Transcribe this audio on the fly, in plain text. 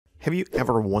Have you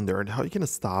ever wondered how you can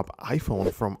stop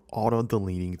iPhone from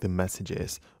auto-deleting the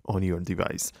messages on your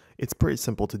device? It's pretty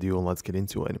simple to do, and let's get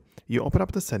into it. You open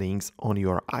up the settings on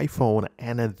your iPhone,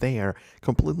 and there,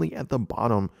 completely at the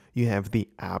bottom, you have the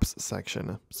apps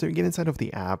section. So you get inside of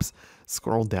the apps,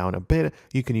 scroll down a bit.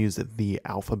 You can use the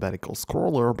alphabetical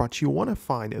scroller, but you want to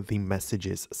find the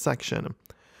messages section,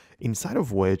 inside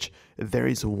of which there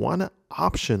is one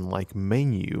option like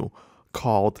menu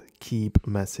called Keep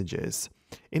Messages.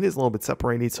 It is a little bit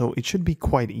separated, so it should be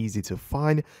quite easy to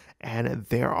find, and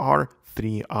there are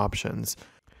three options.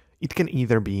 It can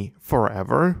either be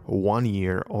forever, 1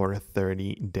 year, or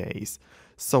 30 days.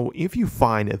 So if you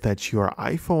find that your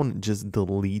iPhone just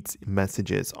deletes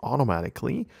messages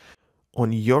automatically,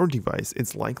 on your device,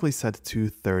 it's likely set to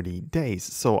 30 days.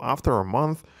 So after a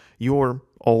month, your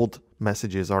old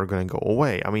messages are going to go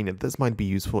away. I mean, this might be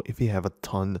useful if you have a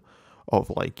ton of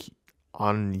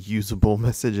unusable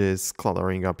messages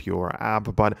cluttering up your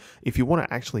app, but if you want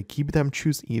to actually keep them,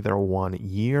 choose either 1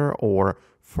 year or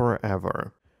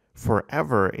forever.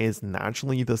 Forever is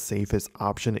naturally the safest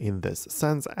option in this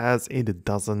sense, as it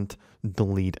doesn't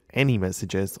delete any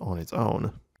messages on its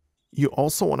own. You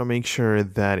also want to make sure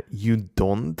that you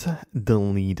don't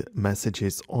delete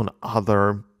messages on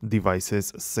other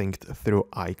devices synced through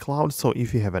iCloud. So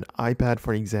if you have an iPad,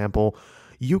 for example,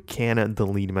 you can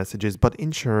delete messages, but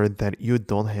ensure that you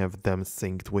don't have them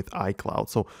synced with iCloud.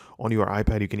 So on your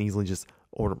iPad, you can easily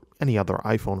or any other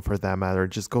iPhone for that matter,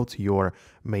 just go to your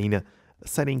main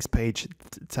settings page,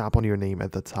 tap on your name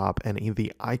at the top, and in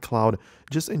the iCloud,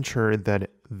 just ensure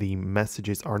that the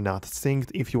messages are not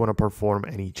synced if you want to perform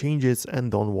any changes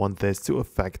and don't want this to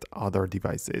affect other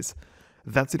devices.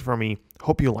 That's it from me.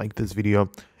 Hope you liked this video.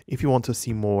 If you want to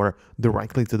see more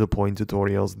directly to the point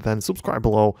tutorials, then subscribe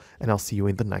below, and I'll see you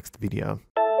in the next video.